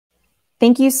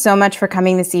Thank you so much for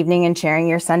coming this evening and sharing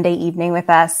your Sunday evening with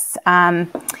us.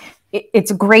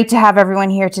 It's great to have everyone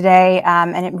here today,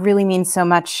 and it really means so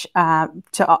much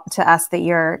to us that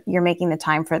you're making the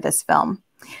time for this film.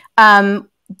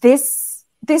 This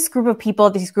group of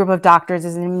people, this group of doctors,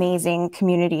 is an amazing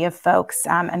community of folks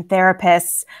and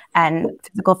therapists and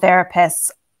physical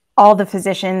therapists. All the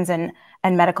physicians and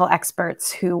medical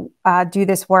experts who do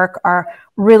this work are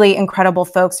really incredible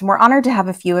folks. And we're honored to have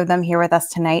a few of them here with us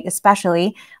tonight,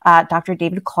 especially Dr.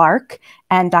 David Clark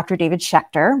and Dr. David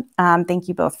Schechter. Thank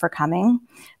you both for coming.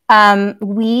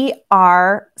 We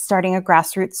are starting a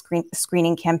grassroots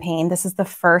screening campaign. This is the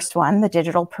first one, the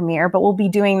digital premiere, but we'll be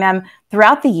doing them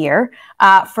throughout the year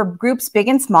for groups big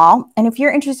and small. And if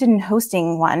you're interested in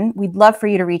hosting one, we'd love for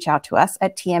you to reach out to us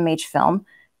at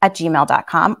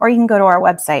tmhfilm@gmail.com, or you can go to our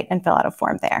website and fill out a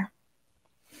form there.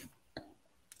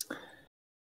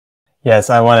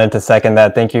 Yes, I wanted to second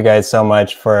that. Thank you guys so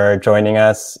much for joining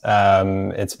us.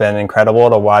 It's been incredible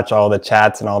to watch all the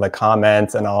chats and all the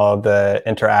comments and all the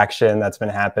interaction that's been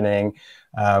happening.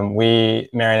 Marion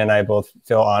and I both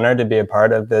feel honored to be a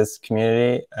part of this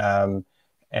community,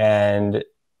 and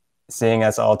seeing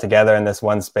us all together in this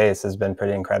one space has been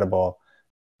pretty incredible.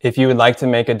 If you would like to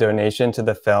make a donation to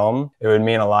the film, it would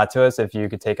mean a lot to us if you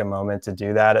could take a moment to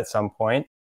do that at some point.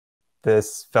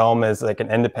 This film is like an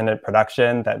independent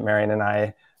production that Marion and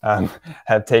I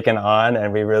have taken on,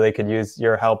 and we really could use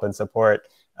your help and support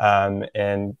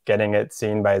in getting it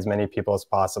seen by as many people as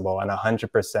possible. And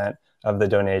 100% of the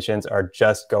donations are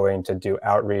just going to do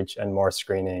outreach and more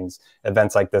screenings.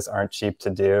 Events like this aren't cheap to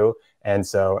do, and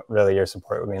so really your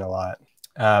support would mean a lot.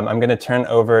 I'm going to turn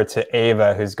over to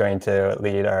Ava, who's going to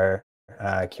lead our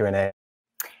Q&A.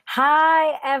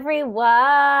 Hi,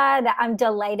 everyone. I'm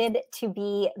delighted to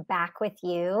be back with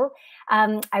you.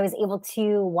 I was able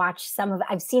to watch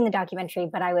I've seen the documentary,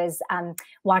 but I was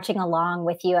watching along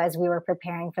with you as we were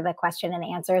preparing for the question and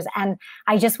answers. And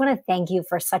I just want to thank you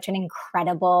for such an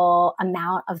incredible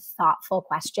amount of thoughtful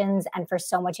questions and for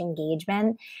so much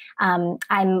engagement.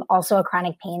 I'm also a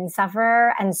chronic pain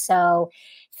sufferer. And so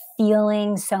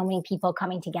feeling so many people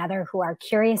coming together who are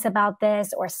curious about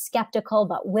this or skeptical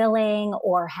but willing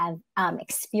or have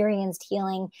experienced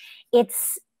healing,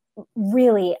 it's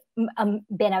really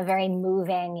been a very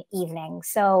moving evening.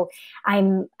 So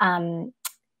I'm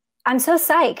so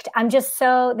psyched.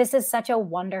 This is such a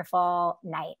wonderful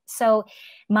night. So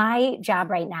my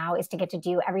job right now is to get to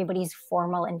do everybody's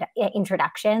formal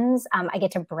introductions. I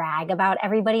get to brag about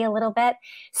everybody a little bit.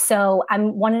 So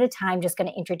I'm one at a time just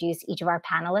going to introduce each of our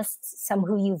panelists, some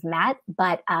who you've met,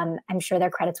 but I'm sure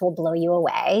their credits will blow you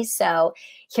away. So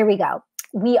here we go.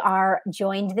 We are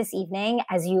joined this evening,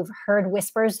 as you've heard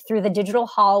whispers through the digital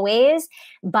hallways,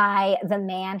 by the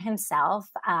man himself.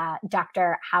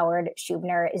 Dr. Howard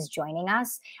Schubiner is joining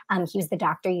us. He was the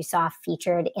doctor you saw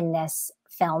featured in this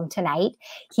film tonight.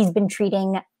 He's been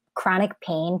treating chronic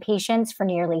pain patients for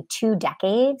nearly 2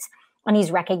 decades, and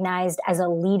he's recognized as a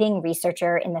leading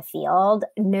researcher in the field.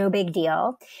 No big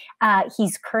deal.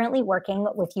 He's currently working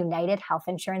with United Health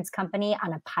Insurance Company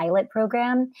on a pilot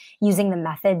program using the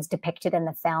methods depicted in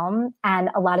the film.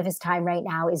 And a lot of his time right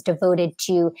now is devoted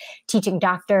to teaching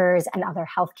doctors and other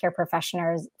healthcare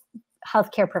professionals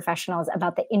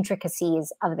about the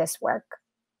intricacies of this work.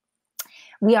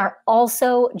 We are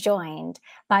also joined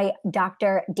by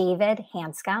Dr. David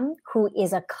Hanscom, who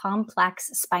is a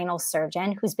complex spinal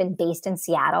surgeon who's been based in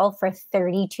Seattle for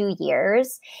 32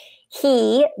 years.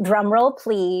 He, drumroll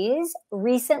please,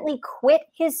 recently quit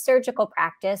his surgical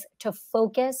practice to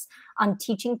focus on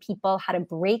teaching people how to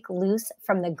break loose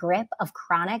from the grip of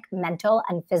chronic mental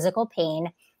and physical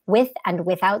pain with and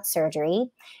without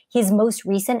surgery. His most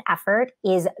recent effort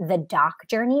is the Doc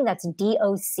Journey, that's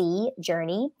DOC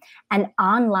Journey, an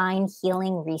online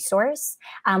healing resource,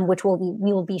 which we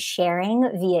will be sharing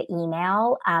via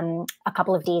email a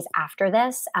couple of days after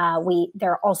this.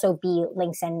 There'll also be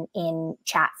links in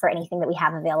chat for anything that we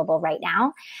have available right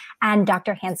now. And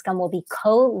Dr. Hanscom will be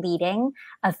co-leading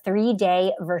a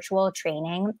 3-day virtual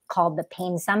training called the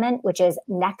Pain Summit, which is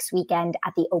next weekend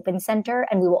at the Open Center,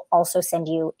 and we will also send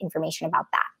you information about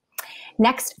that.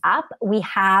 Next up, we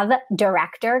have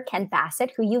director Ken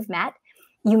Bassett, who you've met.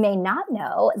 You may not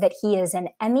know that he is an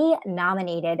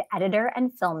Emmy-nominated editor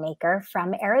and filmmaker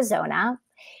from Arizona.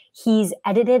 He's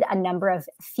edited a number of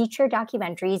feature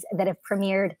documentaries that have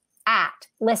premiered at,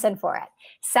 listen for it,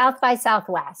 South by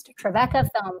Southwest, Tribeca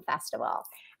Film Festival.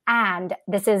 And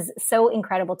this is so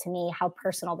incredible to me how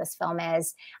personal this film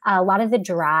is. A lot of the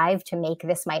drive to make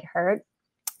This Might Hurt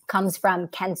comes from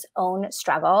Kent's own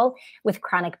struggle with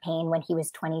chronic pain when he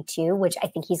was 22, which I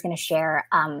think he's going to share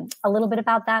a little bit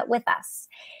about that with us.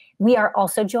 We are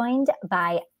also joined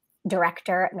by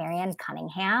director Marianne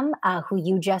Cunningham, who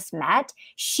you just met.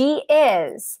 She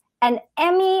is an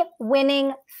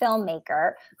Emmy-winning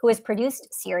filmmaker who has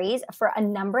produced series for a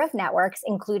number of networks,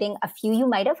 including a few you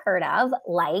might have heard of,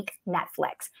 like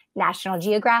Netflix, National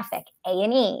Geographic,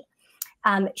 A&E.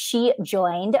 She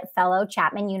joined fellow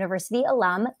Chapman University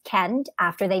alum Kent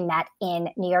after they met in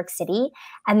New York City,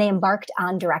 and they embarked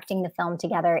on directing the film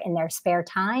together in their spare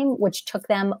time, which took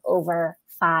them over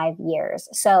 5 years.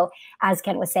 So as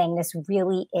Kent was saying, this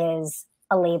really is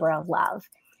a labor of love.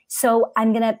 So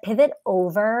I'm going to pivot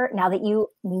over, now that you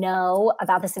know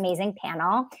about this amazing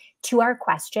panel, to our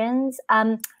questions.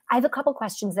 I have a couple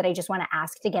questions that I just want to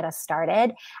ask to get us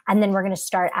started, and then we're going to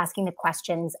start asking the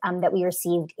questions that we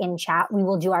received in chat. We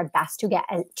will do our best to get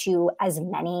to as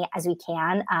many as we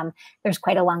can. There's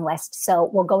quite a long list,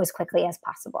 so we'll go as quickly as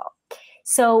possible.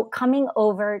 So coming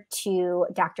over to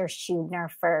Dr. Schubiner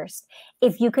first,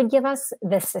 if you could give us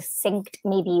the succinct,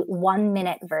 maybe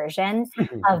 1-minute version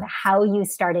of how you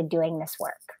started doing this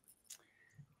work.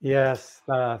 Yes,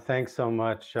 thanks so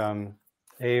much,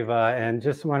 Ava. And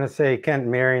just want to say, Kent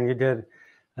and Marion, you did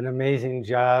an amazing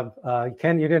job.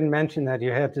 Kent, you didn't mention that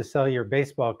you had to sell your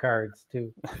baseball cards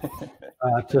to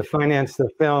finance the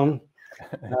film.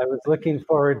 I was looking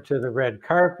forward to the red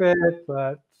carpet,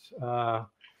 but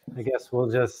I guess we'll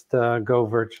just go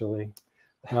virtually.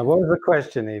 What was the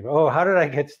question, Eva? Oh, how did I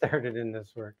get started in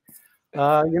this work?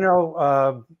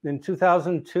 In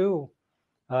 2002,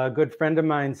 a good friend of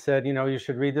mine said, you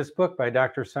should read this book by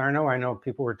Dr. Sarno. I know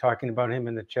people were talking about him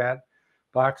in the chat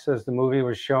box as the movie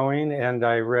was showing, and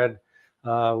I read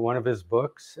one of his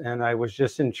books, and I was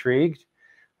just intrigued.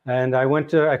 And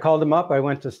I called him up. I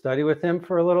went to study with him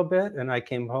for a little bit, and I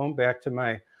came home back to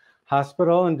my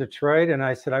hospital in Detroit, and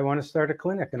I said, I want to start a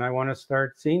clinic, and I want to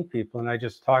start seeing people. And I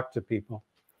just talked to people,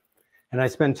 and I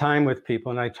spent time with people,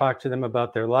 and I talked to them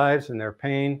about their lives and their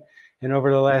pain. And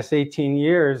over the last 18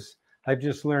 years, I've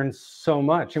just learned so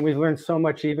much. And we've learned so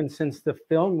much even since the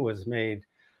film was made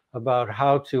about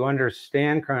how to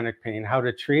understand chronic pain, how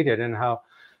to treat it, and how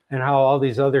all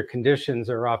these other conditions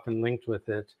are often linked with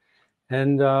it.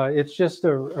 And it's just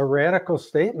a radical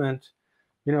statement.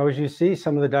 As you see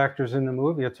some of the doctors in the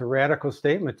movie, it's a radical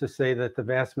statement to say that the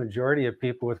vast majority of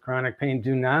people with chronic pain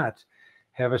do not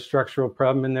have a structural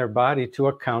problem in their body to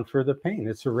account for the pain.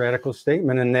 It's a radical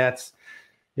statement. And that's,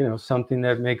 something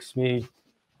that makes me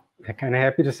kind of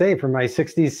happy to say for my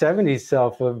 60s, 70s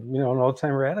self of, an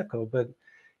old-time radical. But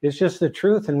it's just the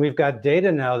truth. And we've got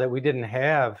data now that we didn't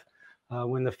have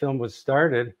when the film was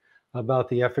started about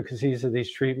the efficacies of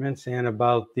these treatments and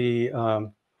about the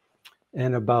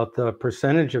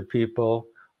percentage of people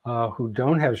who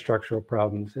don't have structural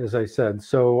problems, as I said.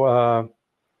 So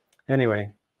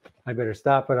anyway, I better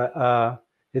stop. But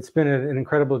it's been an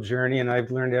incredible journey, and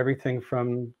I've learned everything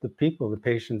from the people, the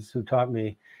patients who taught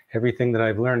me everything that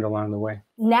I've learned along the way.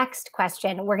 Next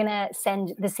question. We're going to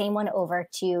send the same one over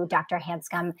to Dr.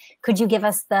 Hanscom. Could you give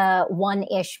us the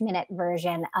 1-ish minute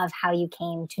version of how you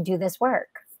came to do this work?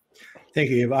 Thank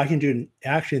you, Eva. I can do it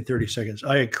actually in 30 seconds.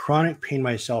 I had chronic pain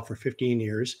myself for 15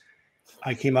 years.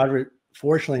 I came out of it,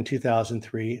 fortunately, in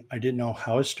 2003. I didn't know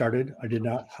how it started. I did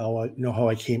not know how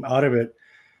I came out of it.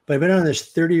 But I've been on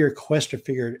this 30-year quest to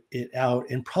figure it out.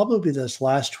 And probably this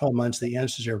last 12 months, the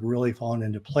answers have really fallen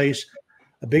into place.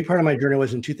 A big part of my journey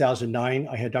was in 2009.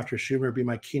 I had Dr. Schubiner be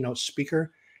my keynote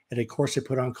speaker at a course I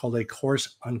put on called A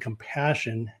Course on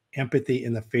Compassion, Empathy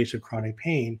in the Face of Chronic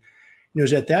Pain. And it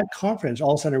was at that conference,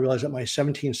 all of a sudden I realized that my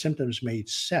 17 symptoms made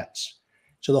sense.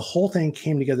 So the whole thing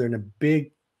came together in a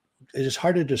big, it is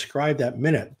hard to describe that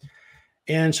minute.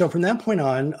 And so from that point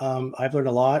on, I've learned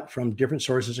a lot from different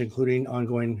sources, including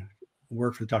ongoing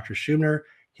work with Dr. Schubiner,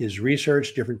 his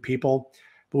research, different people.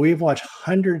 But we've watched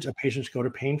hundreds of patients go to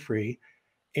pain-free.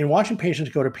 And watching patients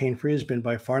go to pain-free has been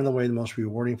by far and away the most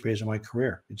rewarding phase of my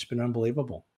career. It's been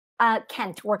unbelievable.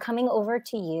 Kent, we're coming over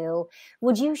to you.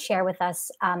 Would you share with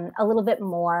us a little bit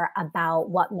more about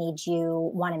what made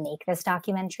you want to make this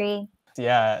documentary?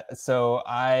 Yeah, so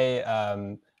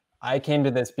I came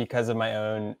to this because of my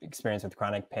own experience with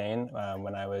chronic pain.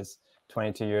 When I was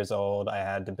 22 years old, I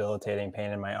had debilitating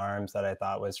pain in my arms that I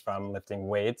thought was from lifting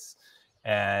weights.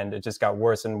 And it just got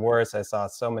worse and worse. I saw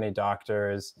so many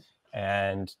doctors,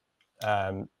 and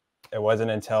it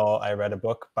wasn't until I read a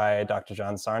book by Dr.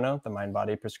 John Sarno, The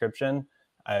Mind-Body Prescription.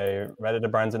 I read it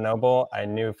at Barnes & Noble. I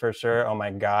knew for sure, oh my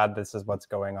God, this is what's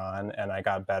going on. And I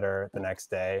got better the next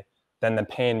day. Then the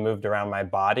pain moved around my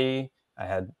body. I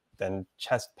had then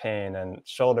chest pain and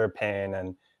shoulder pain.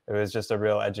 And it was just a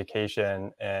real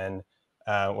education in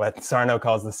what Sarno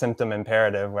calls the symptom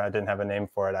imperative, where I didn't have a name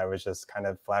for it. I was just kind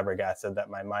of flabbergasted that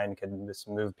my mind could just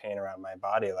move pain around my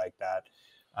body like that.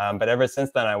 But ever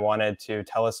since then, I wanted to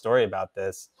tell a story about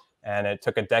this. And it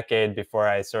took a decade before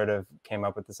I sort of came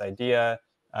up with this idea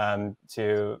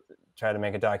to try to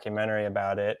make a documentary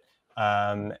about it.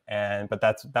 But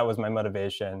that was my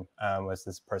motivation, was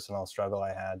this personal struggle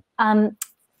I had.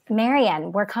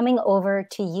 Marian, we're coming over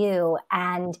to you,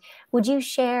 and would you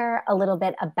share a little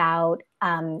bit about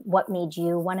what made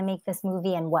you want to make this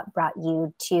movie and what brought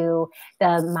you to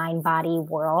the mind-body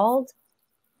world?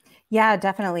 Yeah,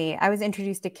 definitely. I was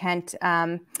introduced to Kent.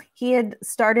 He had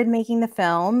started making the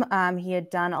film. He had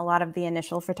done a lot of the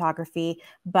initial photography,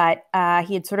 but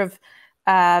he had sort of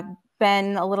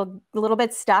been a little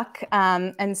bit stuck.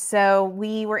 And so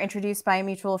we were introduced by a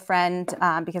mutual friend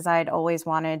because I had always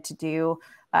wanted to do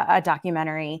a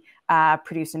documentary,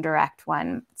 produce and direct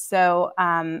one. So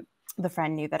the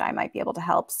friend knew that I might be able to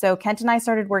help. So Kent and I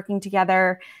started working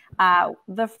together.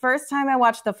 The first time I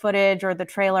watched the footage or the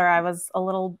trailer, I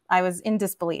was in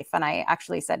disbelief. And I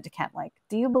actually said to Kent, like,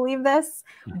 do you believe this?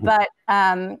 But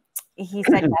he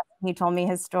said yes. He told me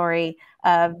his story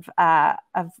of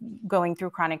going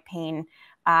through chronic pain.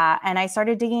 And I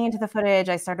started digging into the footage.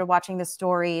 I started watching the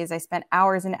stories. I spent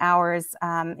hours and hours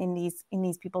in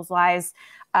these people's lives.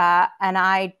 And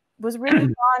I was really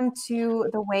drawn to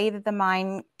the way that the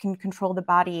mind can control the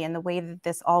body and the way that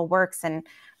this all works. And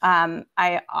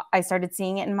I started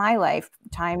seeing it in my life,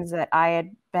 times that I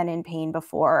had been in pain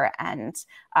before and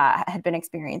had been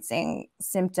experiencing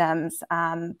symptoms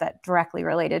that directly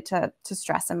related to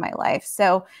stress in my life.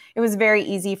 So it was very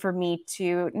easy for me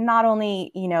to not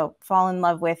only, fall in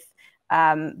love with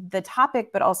the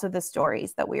topic, but also the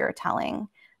stories that we were telling.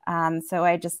 So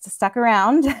I just stuck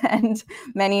around, and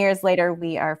many years later,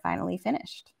 we are finally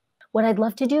finished. What I'd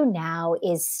love to do now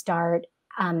is start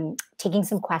taking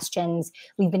some questions.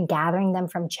 We've been gathering them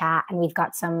from chat, and we've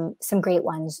got some great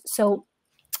ones. So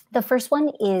the first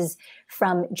one is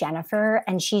from Jennifer,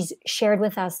 and she's shared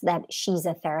with us that she's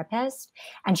a therapist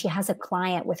and she has a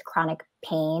client with chronic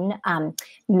pain.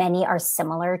 Many are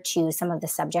similar to some of the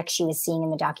subjects she was seeing in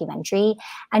the documentary.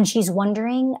 And she's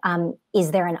wondering,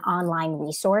 is there an online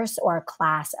resource or a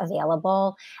class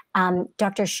available?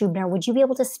 Dr. Schubiner, would you be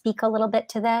able to speak a little bit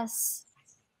to this?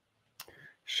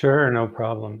 Sure, no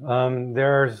problem.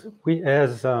 I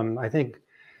think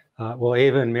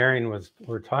Ava and Marian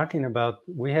were talking about,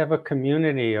 we have a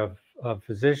community of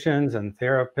physicians and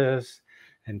therapists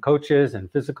and coaches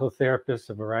and physical therapists,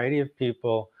 a variety of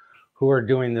people who are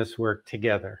doing this work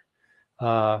together.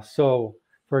 So,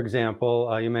 for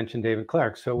example, you mentioned David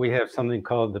Clark. So we have something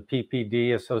called the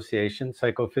PPD Association,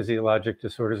 Psychophysiologic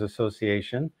Disorders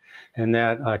Association, and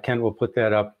that Kent will put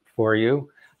that up for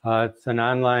you. It's an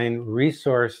online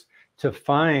resource to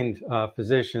find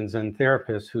physicians and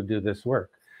therapists who do this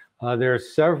work. There are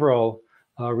several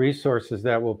resources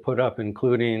that we'll put up,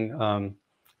 including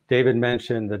David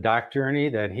mentioned the Doc Journey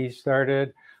that he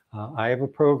started. I have a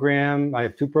program. I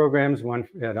have two programs, one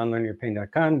at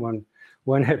unlearningyourpain.com,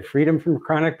 one at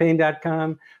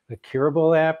freedomfromchronicpain.com, the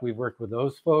Curable app. We've worked with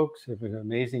those folks. It's an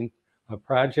amazing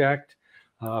project.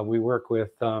 We work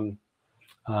with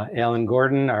Alan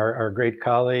Gordon, our great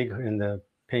colleague in the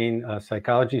Pain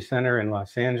Psychology Center in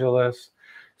Los Angeles.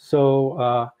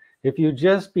 So if you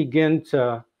just begin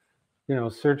to,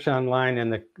 search online,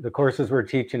 and the courses we're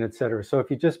teaching, et cetera. So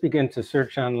if you just begin to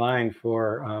search online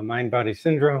for mind-body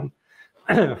syndrome,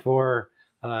 for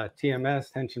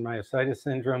TMS, tension myositis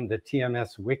syndrome, the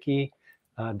tmswiki.org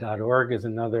is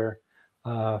another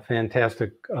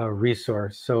fantastic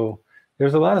resource. So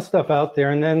there's a lot of stuff out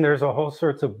there. And then there's a whole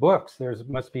sorts of books.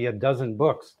 Must be a dozen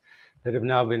books that have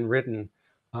now been written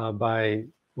by,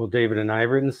 David and I have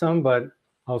written some, but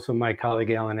also my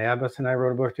colleague Alan Abbas and I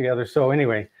wrote a book together. So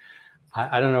anyway,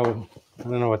 I don't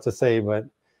know what to say, but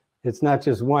it's not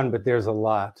just one, but there's a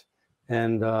lot.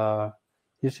 And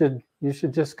you should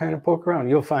just kind of poke around.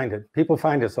 You'll find it. People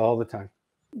find us all the time.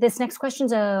 This next question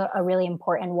is a really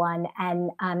important one,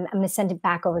 and I'm going to send it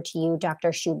back over to you, Dr.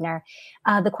 Schubiner.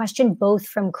 The question both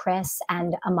from Chris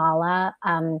and Amala,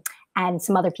 and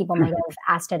some other people might have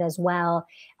asked it as well.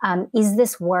 Is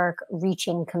this work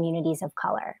reaching communities of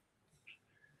color?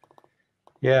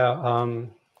 Yeah,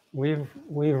 we've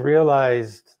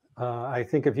realized, I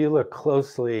think if you look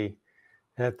closely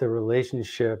at the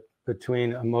relationship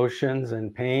between emotions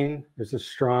and pain, there's a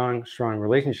strong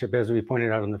relationship, as we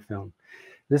pointed out in the film.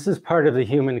 This is part of the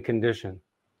human condition.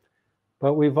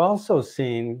 But we've also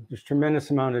seen this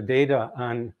tremendous amount of data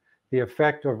on the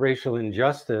effect of racial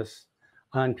injustice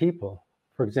on people.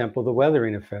 For example, the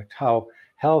weathering effect, how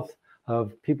health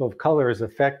of people of color is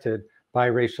affected by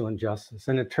racial injustice.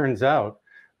 And it turns out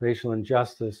racial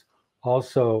injustice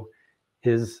also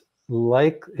is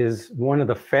one of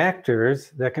the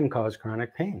factors that can cause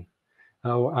chronic pain.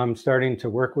 I'm starting to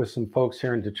work with some folks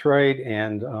here in Detroit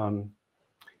and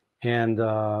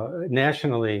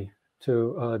nationally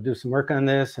to do some work on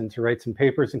this and to write some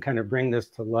papers and kind of bring this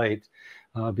to light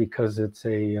because it's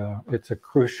a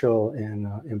crucial and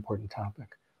important topic.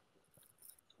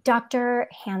 Dr.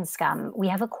 Hanscom, we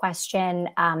have a question.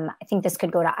 I think this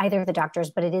could go to either of the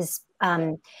doctors, but it is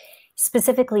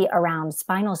specifically around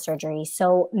spinal surgery.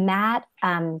 So Matt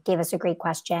gave us a great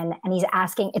question, and he's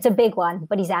asking, it's a big one,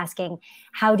 but he's asking,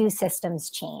 how do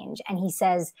systems change? And he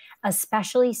says,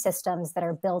 especially systems that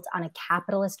are built on a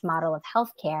capitalist model of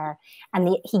healthcare.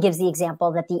 And he gives the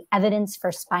example that the evidence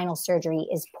for spinal surgery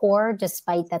is poor,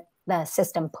 despite that the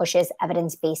system pushes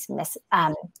evidence-based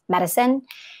medicine.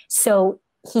 So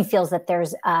he feels that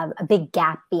there's a big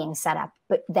gap being set up,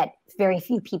 but that very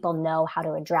few people know how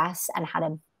to address and how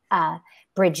to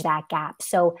bridge that gap.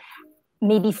 So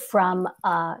maybe from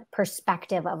a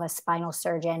perspective of a spinal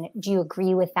surgeon, do you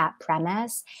agree with that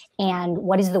premise? And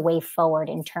what is the way forward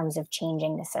in terms of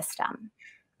changing the system?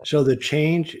 So the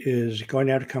change is going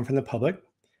to have to come from the public.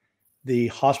 The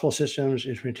hospital systems,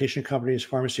 instrumentation companies,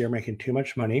 pharmacy are making too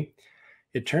much money.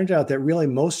 It turns out that really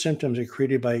most symptoms are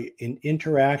created by an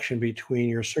interaction between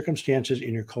your circumstances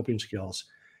and your coping skills.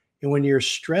 And when your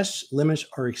stress limits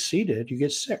are exceeded, you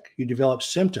get sick, you develop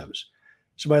symptoms.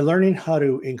 So by learning how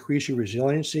to increase your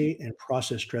resiliency and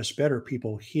process stress better,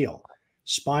 people heal.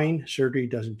 Spine surgery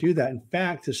doesn't do that. In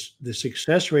fact, the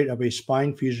success rate of a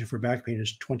spine fusion for back pain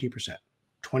is 20%.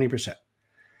 20%.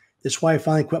 That's why I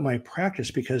finally quit my practice,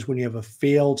 because when you have a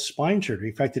failed spine surgery,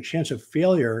 in fact, the chance of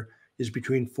failure is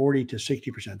between 40 to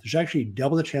 60%. There's actually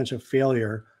double the chance of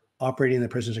failure operating in the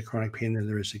presence of chronic pain than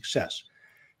there is success.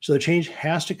 So the change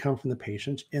has to come from the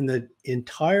patients, and the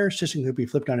entire system could be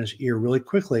flipped on its ear really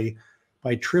quickly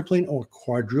by tripling or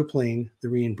quadrupling the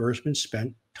reimbursement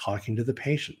spent talking to the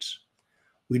patients.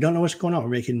 We don't know what's going on. We're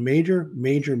making major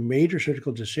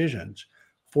surgical decisions,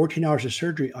 14 hours of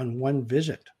surgery on one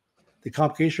visit. The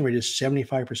complication rate is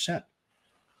 75%.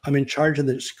 I'm in charge of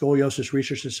the Scoliosis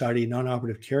Research Society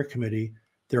Non-Operative Care Committee.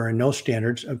 There are no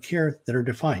standards of care that are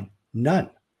defined.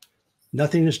 None.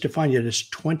 Nothing is defined yet. It's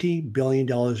 $20 billion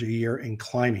a year and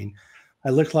climbing. I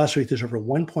looked last week, there's over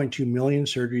 1.2 million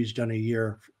surgeries done a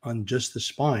year on just the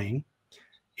spine,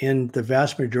 and the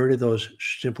vast majority of those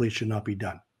simply should not be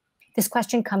done. This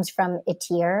question comes from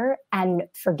Itir, and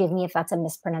forgive me if that's a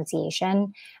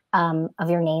mispronunciation of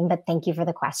your name, but thank you for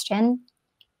the question.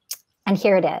 And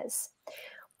here it is.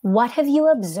 What have you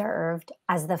observed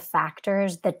as the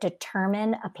factors that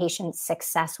determine a patient's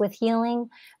success with healing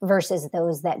versus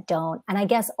those that don't? And I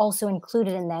guess also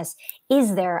included in this,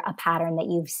 is there a pattern that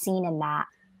you've seen in that?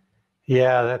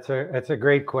 Yeah, that's a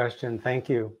great question. Thank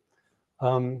you.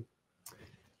 To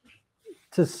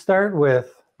start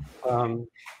with,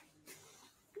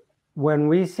 when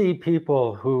we see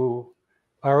people who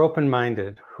are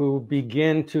open-minded, who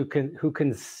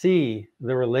can see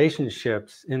the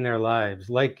relationships in their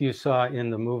lives, like you saw in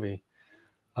the movie,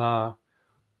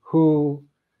 who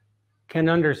can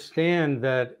understand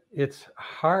that it's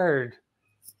hard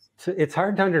to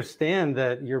understand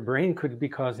that your brain could be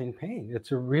causing pain.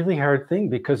 It's a really hard thing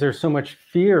because there's so much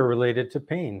fear related to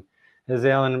pain. As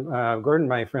Alan Gordon,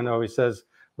 my friend, always says,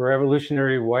 we're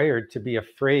evolutionarily wired to be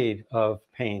afraid of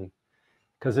pain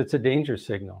because it's a danger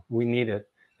signal. We need it.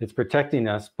 It's protecting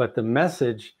us, but the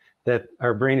message that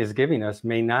our brain is giving us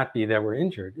may not be that we're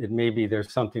injured. It may be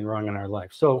there's something wrong in our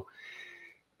life. So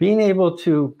being able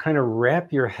to kind of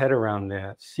wrap your head around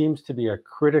that seems to be a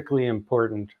critically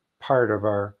important part of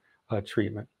our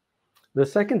treatment. The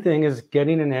second thing is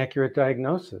getting an accurate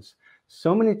diagnosis.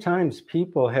 So many times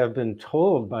people have been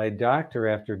told by doctor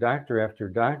after doctor after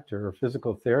doctor, or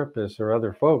physical therapists or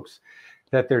other folks,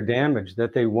 that they're damaged,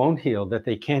 that they won't heal, that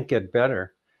they can't get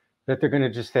better, that they're going to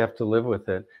just have to live with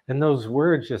it. And those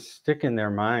words just stick in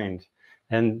their mind.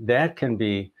 And that can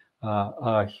be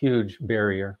a huge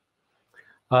barrier.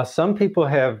 Some people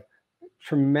have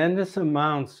tremendous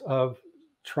amounts of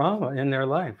trauma in their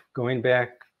life, going back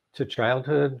to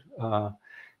childhood.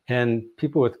 And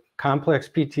people with complex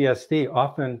PTSD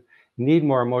often need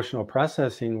more emotional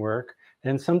processing work.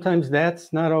 And sometimes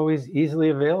that's not always easily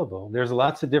available. There's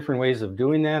lots of different ways of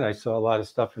doing that. I saw a lot of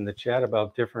stuff in the chat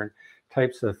about different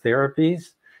types of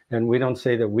therapies, and we don't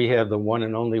say that we have the one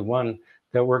and only one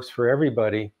that works for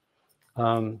everybody.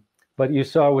 But you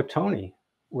saw with Tony,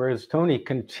 whereas Tony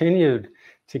continued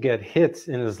to get hits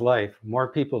in his life, more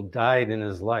people died in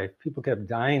his life. People kept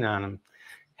dying on him.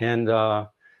 And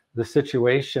the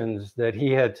situations that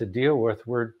he had to deal with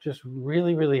were just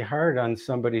really, really hard on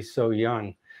somebody so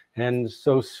young and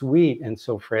so sweet and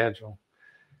so fragile.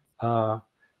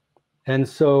 And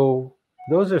so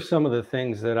those are some of the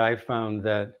things that I found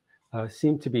that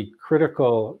seem to be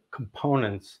critical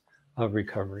components of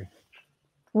recovery.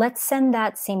 Let's send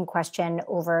that same question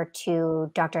over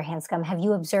to Dr. Hanscom. Have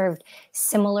you observed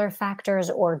similar factors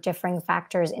or differing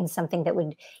factors in something that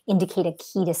would indicate a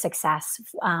key to success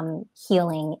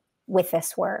healing with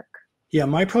this work? Yeah,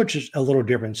 my approach is a little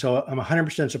different. So I'm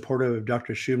 100% supportive of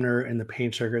Dr. Schubiner and the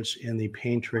pain circuits and the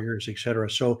pain triggers, et cetera.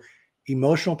 So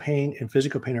emotional pain and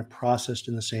physical pain are processed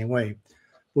in the same way.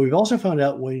 But we've also found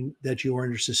out that you are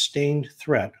under sustained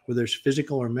threat, whether it's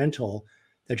physical or mental,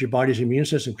 that your body's immune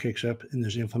system kicks up and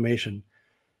there's inflammation.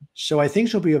 So I think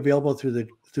this will be available through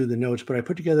the notes, but I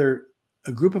put together,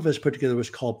 a group of us put together what's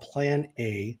called Plan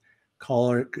A,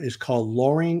 is called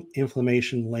Lowering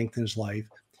Inflammation Lengthens Life.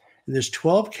 And there's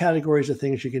 12 categories of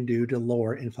things you can do to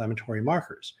lower inflammatory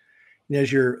markers. And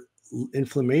as your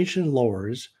inflammation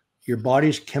lowers, your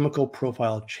body's chemical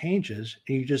profile changes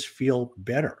and you just feel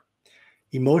better.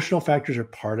 Emotional factors are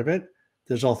part of it.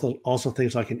 There's also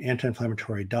things like an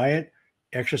anti-inflammatory diet,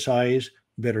 exercise,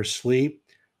 better sleep.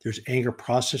 There's anger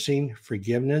processing,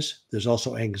 forgiveness. There's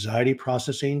also anxiety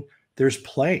processing. There's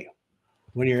play.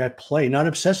 When you're at play, not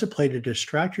obsessive play to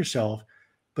distract yourself,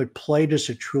 but play just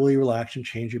to truly relax and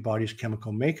change your body's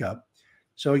chemical makeup.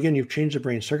 So again, you've changed the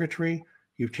brain circuitry,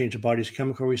 you've changed the body's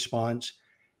chemical response.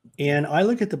 And I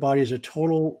look at the body as a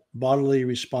total bodily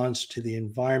response to the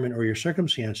environment or your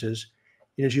circumstances.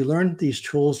 And as you learn these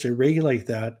tools to regulate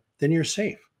that, then you're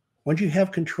safe. Once you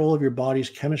have control of your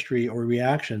body's chemistry or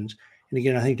reactions, and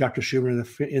again, I think Dr.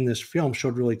 Schubiner in this film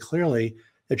showed really clearly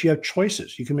that you have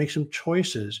choices. You can make some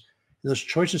choices. And those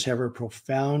choices have a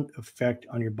profound effect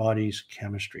on your body's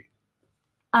chemistry.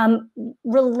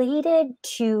 Related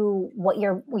to what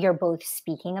you're both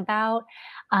speaking about,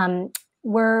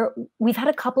 we've had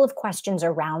a couple of questions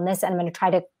around this, and I'm going to try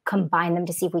to combine them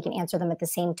to see if we can answer them at the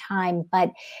same time.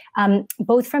 But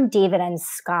both from David and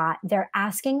Scott, they're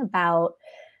asking about,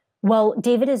 well,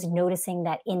 David is noticing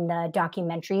that in the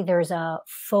documentary, there's a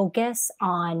focus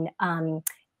on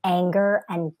anger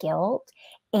and guilt.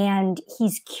 And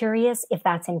he's curious if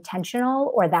that's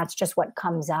intentional or that's just what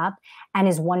comes up, and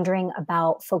is wondering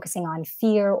about focusing on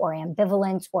fear or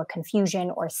ambivalence or confusion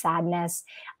or sadness,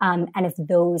 and if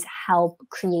those help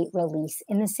create release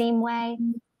in the same way.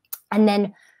 And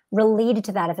then related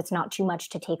to that, if it's not too much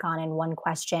to take on in one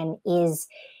question, is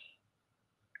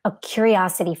a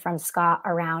curiosity from Scott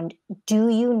around, do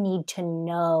you need to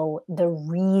know the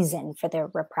reason for the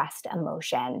repressed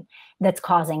emotion that's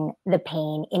causing the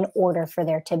pain in order for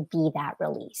there to be that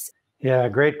release? Yeah,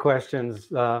 great questions.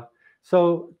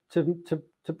 So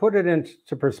to put it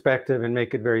into perspective and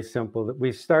make it very simple, that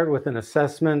we start with an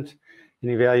assessment, an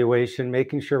evaluation,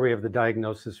 making sure we have the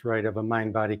diagnosis right of a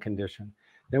mind-body condition.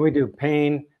 Then we do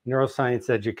pain, neuroscience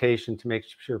education to make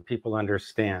sure people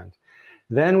understand.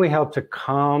 Then we help to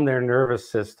calm their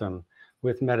nervous system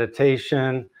with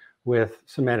meditation, with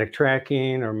somatic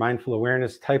tracking or mindful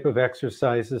awareness type of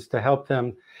exercises to help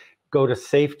them go to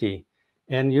safety.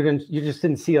 And you just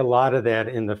didn't see a lot of that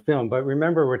in the film. But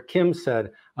remember what Kim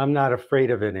said, I'm not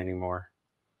afraid of it anymore,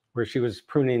 where she was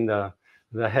pruning the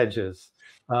hedges.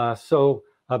 So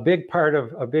a big part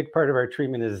of our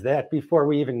treatment is that before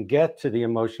we even get to the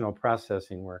emotional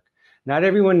processing work. Not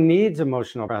everyone needs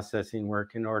emotional processing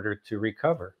work in order to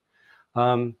recover.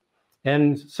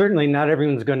 And certainly not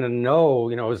everyone's going to know,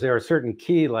 is there a certain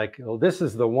key like, well, this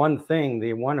is the one thing,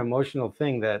 the one emotional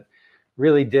thing that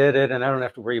really did it, and I don't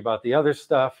have to worry about the other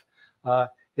stuff.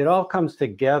 It all comes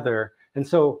together. And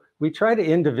so we try to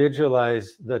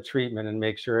individualize the treatment and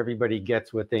make sure everybody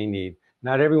gets what they need.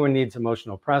 Not everyone needs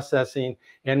emotional processing.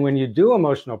 And when you do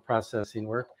emotional processing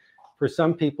work, for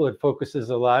some people, it focuses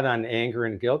a lot on anger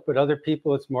and guilt, but other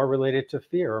people, it's more related to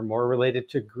fear or more related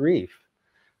to grief.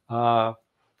 And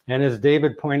as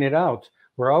David pointed out,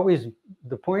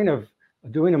 the point of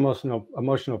doing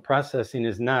emotional processing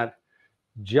is not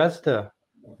just to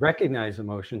recognize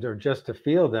emotions or just to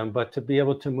feel them, but to be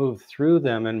able to move through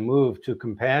them and move to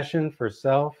compassion for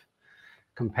self,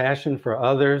 compassion for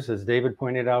others, as David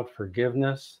pointed out,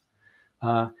 forgiveness.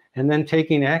 And then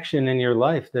taking action in your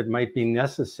life that might be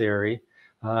necessary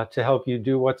to help you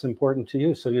do what's important to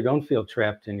you so you don't feel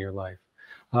trapped in your life.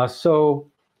 So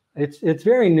it's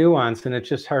very nuanced, and it's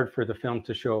just hard for the film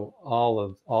to show all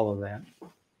of that.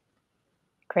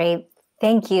 Great.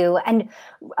 Thank you. And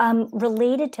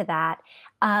related to that,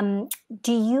 have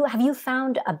you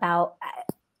found about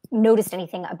noticed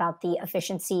anything about the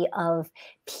efficiency of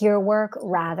peer work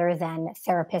rather than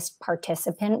therapist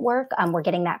participant work. We're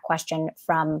getting that question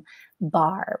from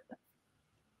Barb.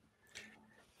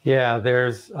 Yeah,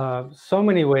 there's so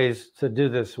many ways to do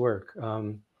this work.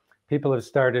 People have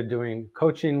started doing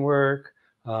coaching work.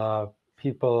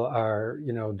 People are,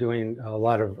 doing a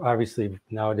lot of, obviously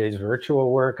nowadays,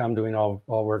 virtual work. I'm doing all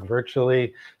work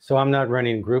virtually. So I'm not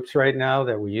running groups right now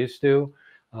that we used to.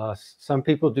 Some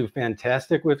people do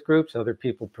fantastic with groups. Other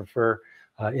people prefer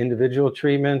individual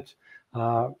treatment.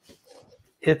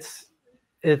 It's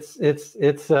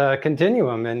a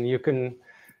continuum, and you can,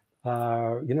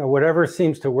 whatever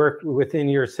seems to work within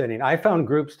your setting. I found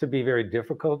groups to be very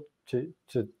difficult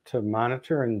to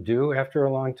monitor and do after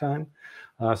a long time.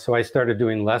 So I started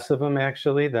doing less of them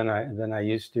actually than I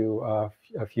used to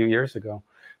a few years ago.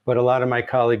 But a lot of my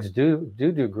colleagues do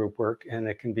group work, and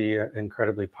it can be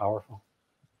incredibly powerful.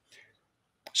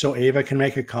 So Ava can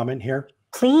make a comment here.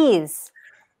 Please.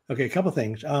 Okay, a couple of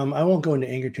things. I won't go into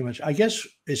anger too much. I guess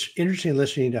it's interesting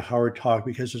listening to Howard talk,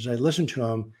 because as I listen to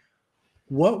him,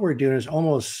 what we're doing is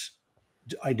almost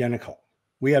identical.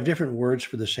 We have different words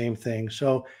for the same thing.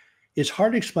 So it's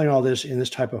hard to explain all this in this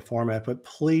type of format, but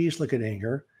please look at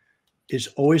anger. It's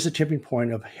always the tipping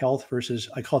point of health versus,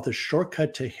 I call it the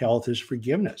shortcut to health is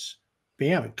forgiveness.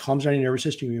 Bam, it calms down your nervous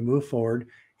system, you move forward.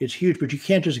 It's huge, but you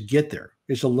can't just get there.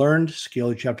 It's a learned skill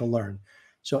that you have to learn.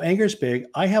 So anger is big.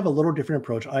 I have a little different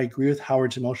approach. I agree with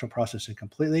Howard's emotional processing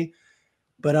completely,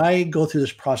 but I go through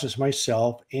this process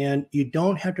myself, and you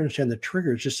don't have to understand the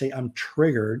triggers. Just say, I'm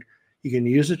triggered. You can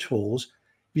use the tools.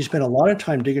 If you spend a lot of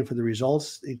time digging for the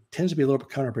results, it tends to be a little bit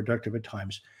counterproductive at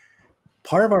times.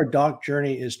 Part of our doc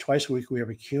journey is twice a week. We have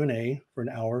a Q&A for an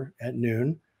hour at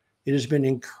noon. It has been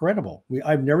incredible.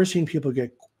 I've never seen people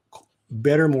get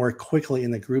better more quickly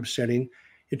in the group setting.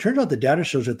 It turns out the data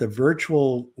shows that the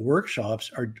virtual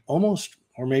workshops are almost,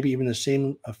 or maybe even the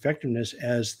same effectiveness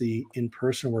as the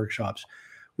in-person workshops.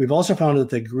 We've also found that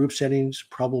the group settings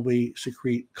probably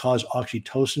cause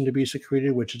oxytocin to be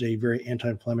secreted, which is a very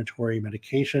anti-inflammatory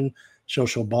medication,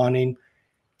 social bonding.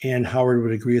 And Howard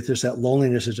would agree with this, that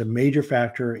loneliness is a major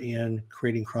factor in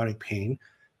creating chronic pain.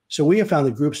 So we have found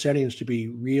the group settings to be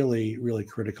really, really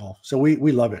critical. So we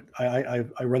love it. I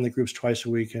run the groups twice a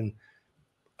week, and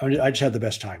I just have the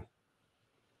best time.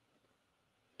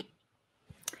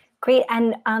 Great.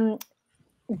 And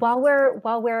while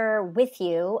we're with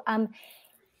you,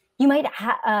 you might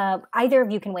either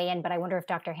of you can weigh in, but I wonder if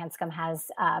Dr. Hanscom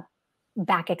has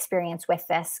back experience with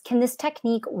this. Can this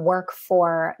technique work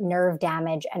for nerve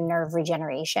damage and nerve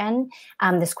regeneration?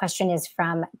 This question is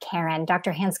from Karen.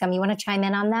 Dr. Hanscom, you want to chime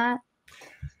in on that?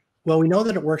 Well, we know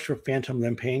that it works for phantom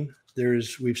limb pain.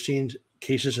 We've seen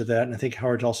cases of that, and I think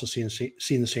Howard's also seen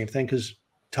the same thing, because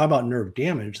talk about nerve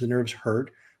damage, the nerves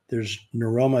hurt, there's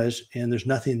neuromas, and there's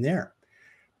nothing there.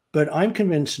 But I'm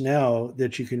convinced now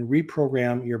that you can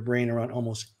reprogram your brain around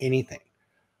almost anything.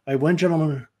 I have one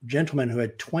gentleman who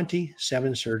had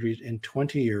 27 surgeries in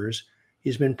 20 years.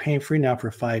 He's been pain-free now for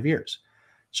 5 years.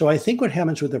 So I think what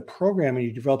happens with the programming,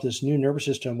 you develop this new nervous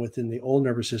system within the old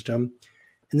nervous system,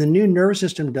 and the new nervous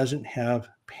system doesn't have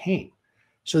pain.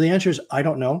 So the answer is, I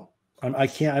don't know. On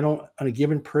a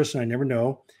given person, I never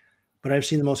know, but I've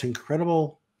seen the most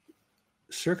incredible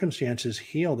circumstances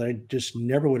heal that I just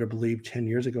never would have believed 10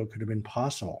 years ago could have been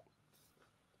possible.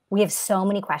 We have so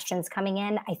many questions coming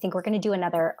in. I think we're going to do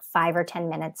another 5 or 10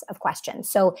 minutes of questions.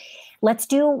 So let's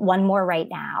do one more right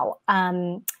now.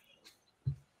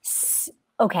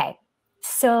 Okay.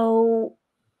 So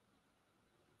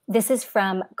this is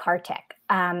from Kartik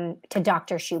to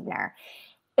Dr. Schubiner.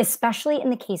 Especially in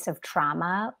the case of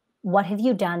trauma, what have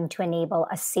you done to enable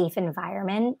a safe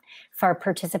environment for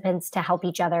participants to help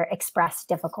each other express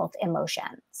difficult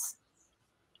emotions?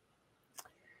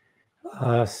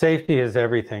 Safety is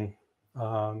everything,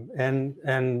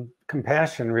 and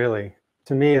compassion. Really,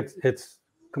 to me, it's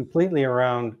completely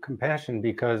around compassion,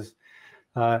 because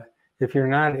if you're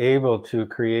not able to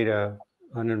create an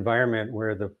environment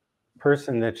where the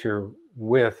person that you're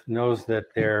with knows that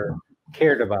they're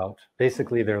cared about,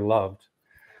 basically they're loved,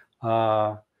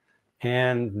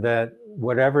 and that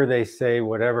whatever they say,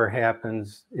 whatever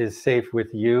happens, is safe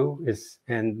with you,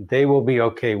 and they will be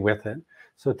okay with it.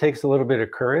 So it takes a little bit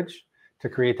of courage to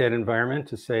create that environment,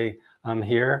 to say, I'm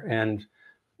here and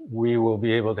we will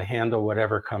be able to handle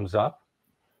whatever comes up.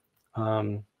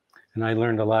 And I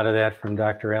learned a lot of that from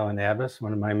Dr. Alan Abbas,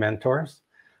 one of my mentors.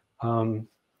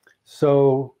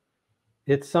 So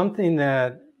it's something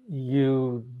that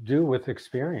you do with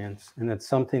experience, and it's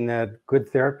something that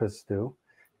good therapists do.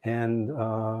 And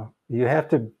you have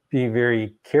to be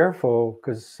very careful,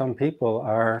 because some people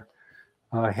are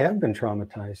have been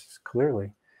traumatized,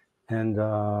 clearly. And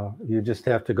you just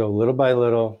have to go little by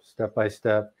little, step by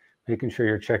step, making sure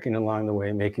you're checking along the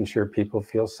way, making sure people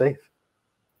feel safe.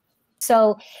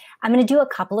 So I'm going to do a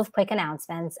couple of quick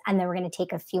announcements, and then we're going to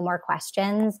take a few more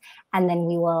questions, and then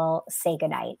we will say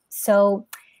goodnight. So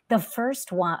the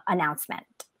first one announcement,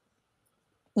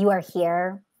 you are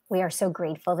here. We are so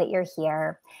grateful that you're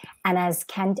here. And as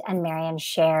Kent and Marion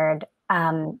shared,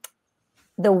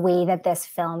 the way that this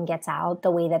film gets out,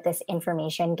 the way that this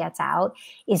information gets out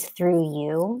is through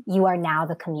you. You are now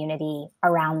the community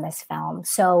around this film.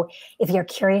 So if you're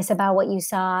curious about what you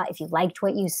saw, if you liked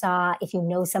what you saw, if you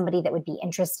know somebody that would be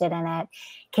interested in it,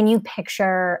 can you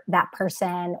picture that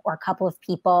person or a couple of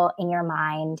people in your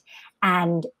mind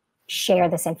and share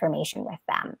this information with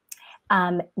them?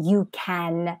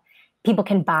 People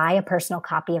can buy a personal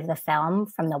copy of the film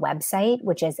from the website,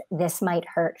 which is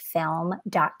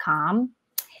thismighthurtfilm.com.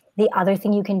 The other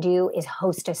thing you can do is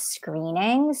host a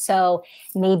screening. So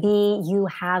maybe you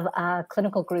have a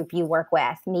clinical group you work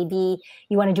with. Maybe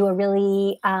you want to do a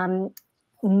really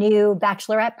new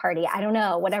bachelorette party. I don't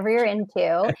know, whatever you're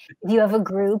into. If you have a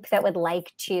group that would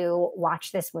like to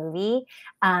watch this movie,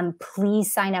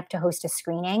 please sign up to host a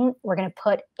screening. We're going to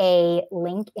put a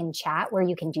link in chat where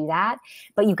you can do that.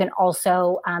 But you can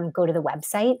also go to the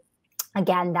website.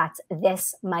 Again, that's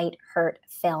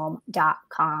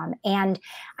thismighthurtfilm.com. And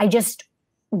I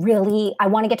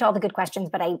want to get to all the good questions,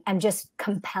 but I'm just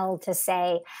compelled to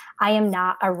say I am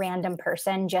not a random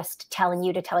person just telling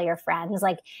you to tell your friends.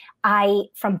 Like,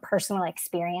 from personal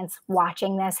experience,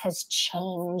 watching this has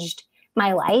changed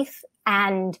my life.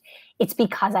 And it's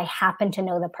because I happen to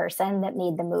know the person that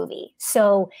made the movie.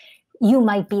 So you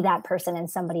might be that person in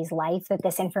somebody's life that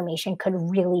this information could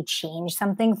really change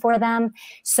something for them.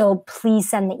 So please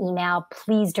send the email.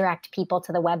 Please direct people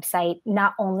to the website.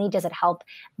 Not only does it help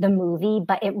the movie,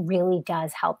 but it really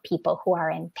does help people who are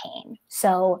in pain.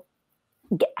 So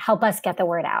help us get the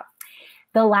word out.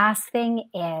 The last thing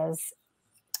is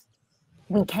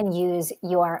we can use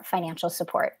your financial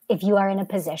support. If you are in a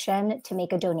position to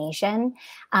make a donation,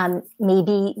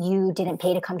 maybe you didn't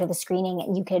pay to come to the screening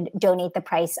and you could donate the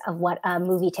price of what a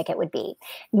movie ticket would be.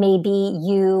 Maybe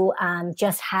you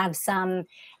just have some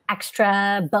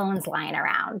extra bones lying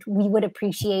around. We would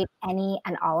appreciate any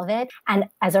and all of it. And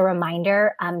as a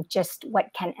reminder, just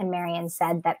what Kent and Marion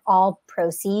said, that all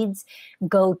proceeds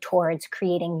go towards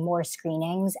creating more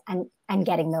screenings and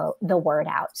getting the word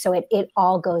out. So it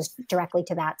all goes directly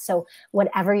to that. So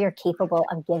whatever you're capable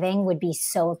of giving would be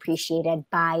so appreciated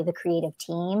by the creative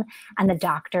team and the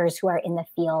doctors who are in the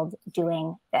field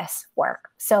doing this work.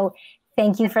 So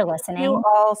thank you for listening. Thank you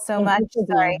all so much.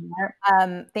 Sorry.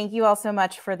 Thank you all so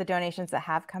much for the donations that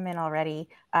have come in already.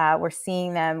 We're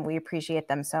seeing them. We appreciate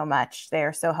them so much. They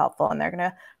are so helpful, and they're going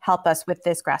to help us with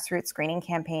this grassroots screening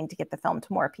campaign to get the film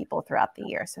to more people throughout the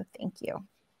year. So thank you.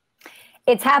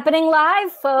 It's happening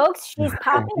live, folks. She's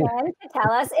popping in to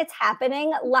tell us it's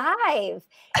happening live.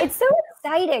 It's so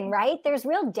exciting, right? There's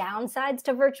real downsides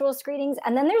to virtual screenings,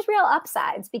 and then there's real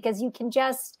upsides because you can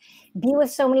just be with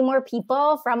so many more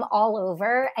people from all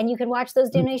over, and you can watch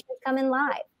those donations come in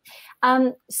live.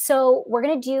 So we're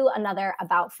going to do another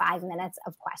about 5 minutes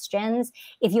of questions.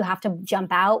 If you have to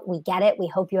jump out, we get it. We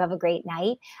hope you have a great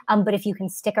night. But if you can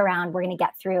stick around, we're going to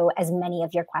get through as many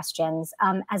of your questions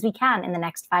as we can in the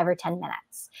next 5 or 10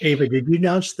 minutes. Ava, did you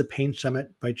announce the Pain Summit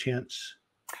by chance?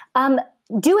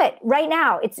 Do it right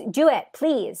now. Do it,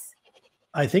 please.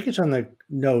 I think it's on the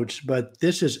notes, but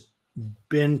this has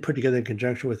been put together in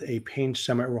conjunction with a pain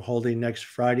summit we're holding next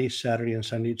Friday, Saturday, and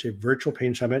Sunday. It's a virtual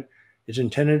pain summit. It's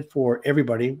intended for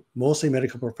everybody, mostly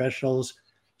medical professionals,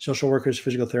 social workers,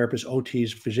 physical therapists,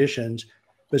 OTs, physicians,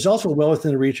 but it's also well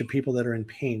within the reach of people that are in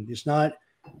pain.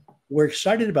 We're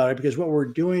excited about it because what we're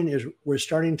doing is we're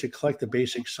starting to collect the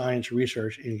basic science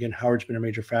research. And again, Howard's been a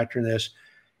major factor in this.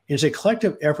 It's a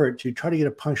collective effort to try to get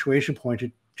a punctuation point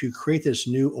to create this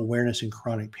new awareness in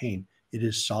chronic pain. It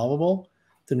is solvable.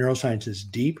 The neuroscience is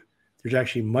deep. There's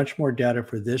actually much more data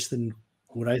for this than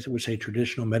what I would say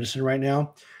traditional medicine right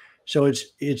now. So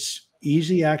it's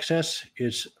easy access.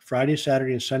 It's Friday,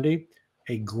 Saturday, and Sunday.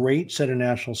 A great set of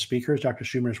national speakers. Dr.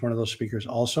 Schubiner is one of those speakers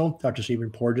also. Dr. Stephen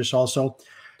Porges also.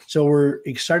 So we're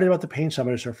excited about the Pain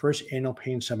Summit. It's our first annual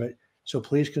Pain Summit. So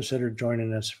please consider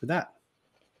joining us for that.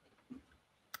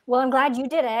 Well, I'm glad you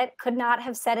did it. Could not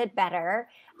have said it better.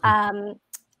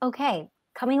 Okay,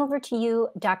 coming over to you,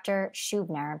 Dr.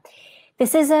 Schubiner.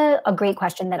 This is a great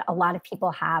question that a lot of people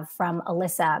have from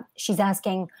Alyssa. She's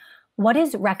asking, what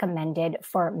is recommended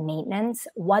for maintenance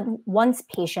once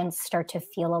patients start to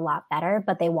feel a lot better,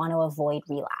 but they want to avoid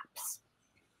relapse?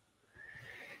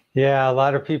 Yeah, a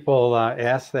lot of people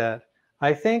ask that.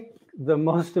 I think the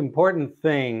most important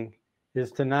thing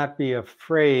is to not be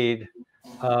afraid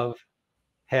of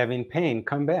having pain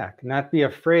come back, not be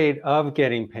afraid of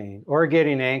getting pain or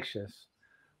getting anxious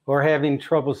or having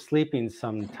trouble sleeping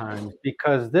sometimes,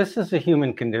 because this is a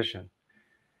human condition.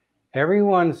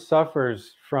 Everyone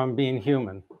suffers from being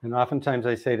human. And oftentimes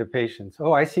I say to patients,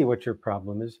 oh, I see what your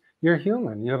problem is. You're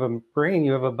human. You have a brain,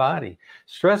 you have a body.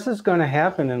 Stress is going to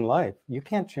happen in life. You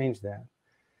can't change that.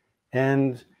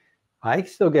 And I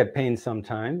still get pain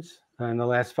sometimes. In the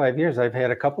last 5 years, I've had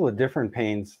a couple of different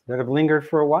pains that have lingered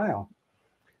for a while.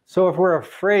 So if we're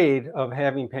afraid of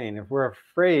having pain, if we're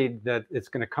afraid that it's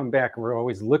going to come back and we're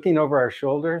always looking over our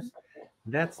shoulders,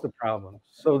 that's the problem.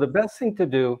 So the best thing to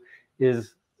do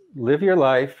is live your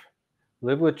life,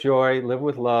 live with joy, live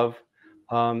with love,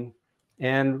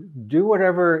 and do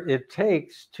whatever it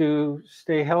takes to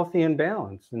stay healthy and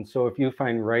balanced. And so if you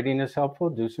find writing is helpful,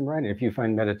 do some writing. If you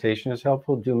find meditation is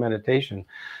helpful, do meditation.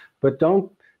 But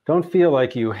don't feel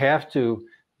like you have to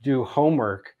do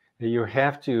homework, you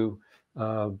have to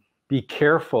be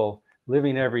careful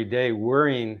living every day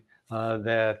worrying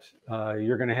that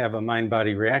you're going to have a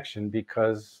mind-body reaction,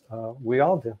 because we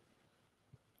all do.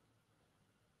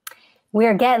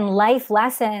 We're getting life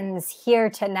lessons here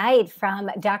tonight from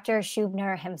Dr.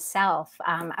 Schubiner himself.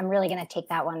 I'm really going to take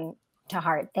that one to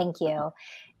heart. Thank you.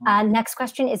 Next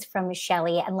question is from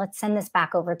Shelley, and let's send this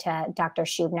back over to Dr.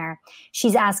 Schubiner.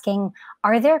 She's asking,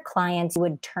 are there clients who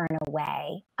would turn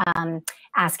away,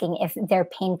 asking if their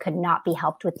pain could not be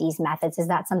helped with these methods? Is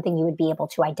that something you would be able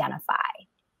to identify?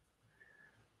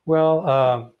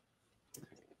 Well,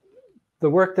 the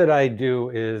work that I do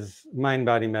is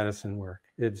mind-body medicine work.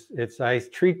 I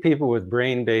treat people with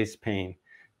brain-based pain.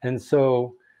 And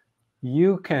so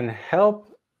you can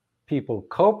help people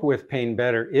cope with pain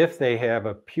better if they have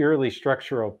a purely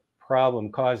structural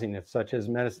problem causing it, such as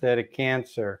metastatic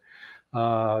cancer.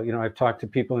 I've talked to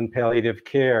people in palliative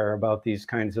care about these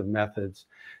kinds of methods.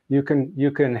 You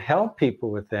can help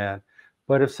people with that.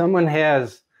 But if someone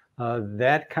has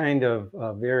that kind of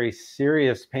very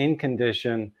serious pain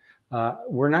condition,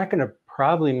 we're not going to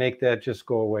probably make that just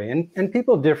go away. And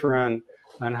people differ on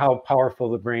how powerful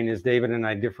the brain is. David and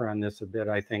I differ on this a bit,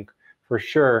 I think, for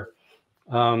sure.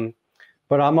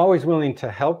 But I'm always willing to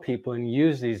help people and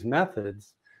use these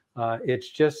methods. It's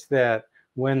just that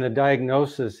when the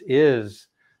diagnosis is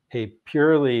a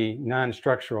purely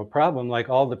non-structural problem, like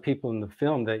all the people in the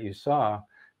film that you saw,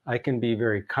 I can be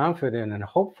very confident and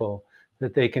hopeful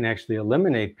that they can actually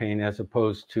eliminate pain as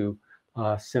opposed to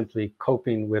simply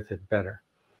coping with it better.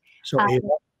 So, Ava,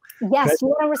 yes, you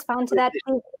want to respond to that?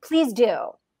 Please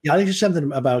do. Yeah, I think there's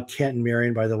something about Kent and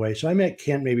Marion, by the way. So I met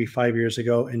Kent maybe 5 years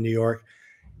ago in New York,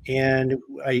 and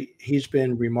he's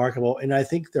been remarkable. And I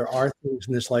think there are things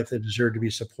in this life that deserve to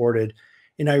be supported.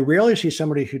 And I rarely see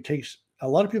somebody who takes, a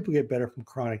lot of people get better from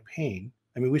chronic pain.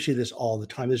 I mean, we see this all the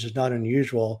time. This is not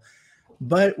unusual,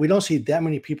 but we don't see that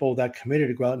many people that committed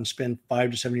to go out and spend 5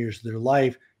 to 7 years of their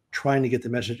life trying to get the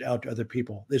message out to other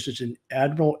people. This is an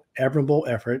admirable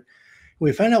effort.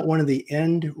 We find out one of the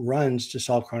end runs to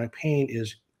solve chronic pain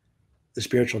is the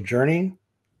spiritual journey,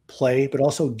 play, but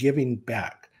also giving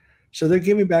back. So they're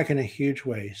giving back in a huge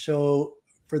way. So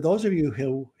for those of you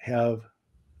who have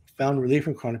found relief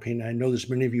from chronic pain, I know there's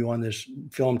many of you on this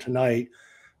film tonight,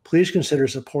 please consider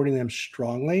supporting them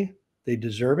strongly. They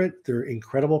deserve it. They're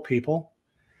incredible people.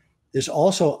 This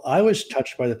also, I was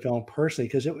touched by the film personally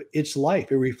because it's life.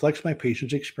 It reflects my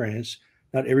patient's experience.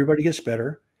 Not everybody gets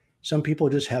better. Some people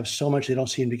just have so much they don't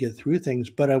seem to get through things.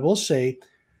 But I will say,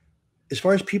 as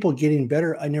far as people getting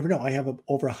better, I never know. I have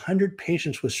over 100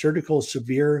 patients with surgical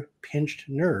severe pinched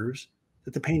nerves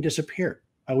that the pain disappeared.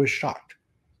 I was shocked.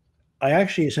 I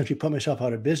actually essentially put myself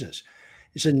out of business.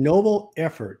 It's a noble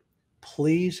effort.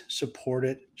 Please support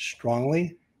it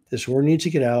strongly. This word needs to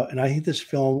get out, and I think this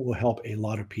film will help a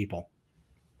lot of people.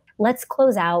 Let's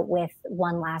close out with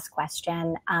one last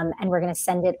question, and we're going to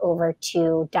send it over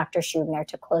to Dr. Schubiner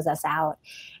to close us out.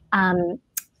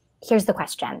 Here's the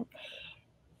question.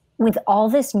 With all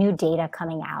this new data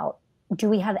coming out, do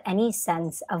we have any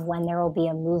sense of when there will be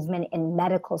a movement in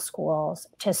medical schools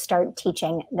to start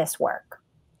teaching this work?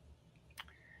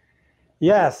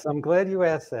 Yes, I'm glad you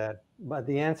asked that, but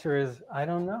the answer is, I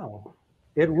don't know.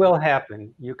 It will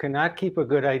happen. You cannot keep a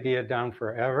good idea down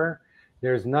forever.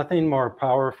 There's nothing more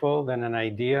powerful than an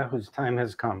idea whose time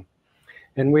has come.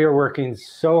 And we are working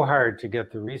so hard to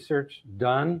get the research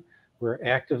done. We're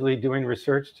actively doing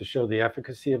research to show the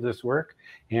efficacy of this work,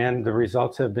 and the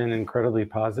results have been incredibly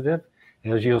positive.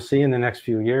 As you'll see in the next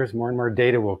few years, more and more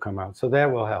data will come out, so that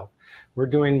will help. We're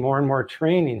doing more and more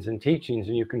trainings and teachings,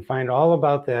 and you can find all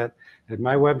about that at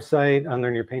my website,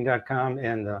 unlearnyourpain.com,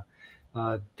 and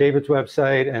David's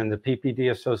website and the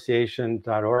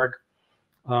ppdassociation.org.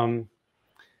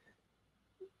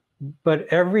 But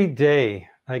every day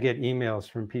I get emails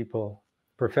from people,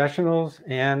 professionals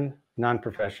and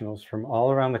non-professionals from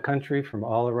all around the country, from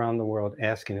all around the world,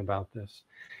 asking about this.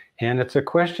 And it's a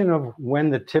question of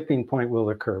when the tipping point will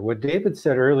occur. What David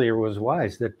said earlier was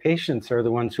wise, that patients are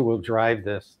the ones who will drive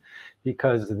this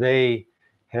because they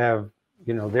have,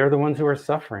 they're the ones who are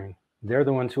suffering. They're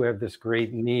the ones who have this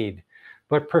great need.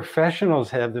 But professionals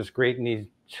have this great need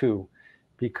too,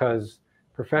 because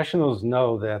professionals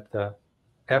know that the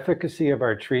efficacy of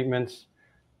our treatments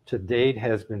to date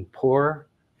has been poor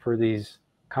for these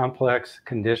complex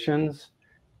conditions,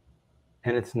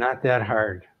 and it's not that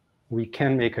hard. We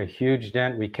can make a huge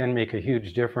dent, we can make a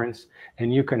huge difference,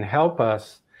 and you can help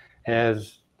us,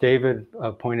 as David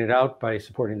pointed out, by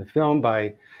supporting the film,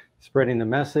 by spreading the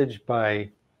message, by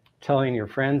telling your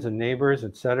friends and neighbors,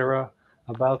 etc.,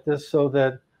 about this, so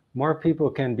that more people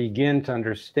can begin to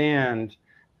understand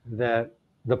that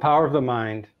the power of the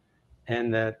mind,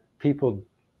 and that people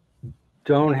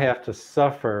don't have to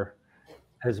suffer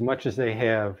as much as they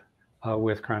have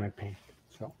with chronic pain.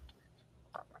 So.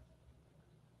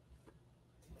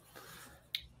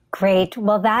 Great.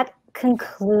 Well, that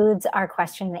concludes our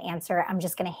question and answer. I'm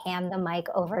just going to hand the mic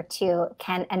over to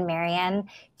Kent and Marianne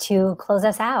to close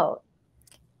us out.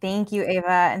 Thank you,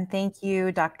 Ava, and thank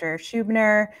you, Dr.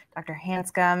 Schubiner, Dr.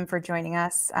 Hanscom, for joining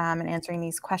us and answering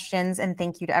these questions, and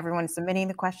thank you to everyone submitting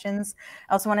the questions.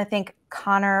 I also want to thank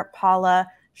Connor, Paula,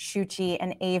 Shuchi,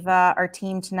 and Ava, our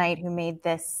team tonight, who made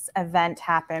this event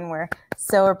happen. We're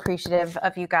so appreciative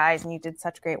of you guys, and you did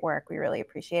such great work. We really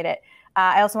appreciate it.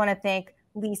 I also want to thank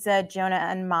Lisa, Jonah,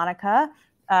 and Monica,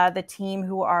 the team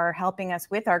who are helping us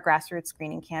with our grassroots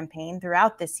screening campaign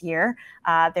throughout this year.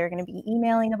 They're going to be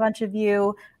emailing a bunch of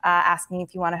you, asking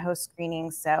if you want to host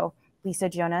screenings. So Lisa,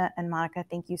 Jonah, and Monica,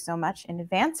 thank you so much in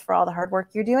advance for all the hard work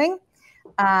you're doing.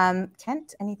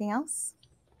 Kent, anything else?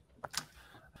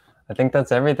 I think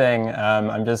that's everything.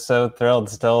 I'm just so thrilled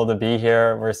still to be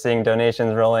here. We're seeing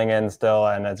donations rolling in still,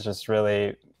 and it's just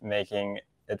really making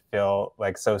it feel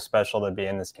like so special to be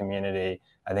in this community.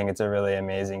 I think it's a really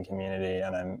amazing community,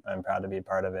 and I'm proud to be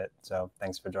part of it. So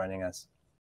thanks for joining us.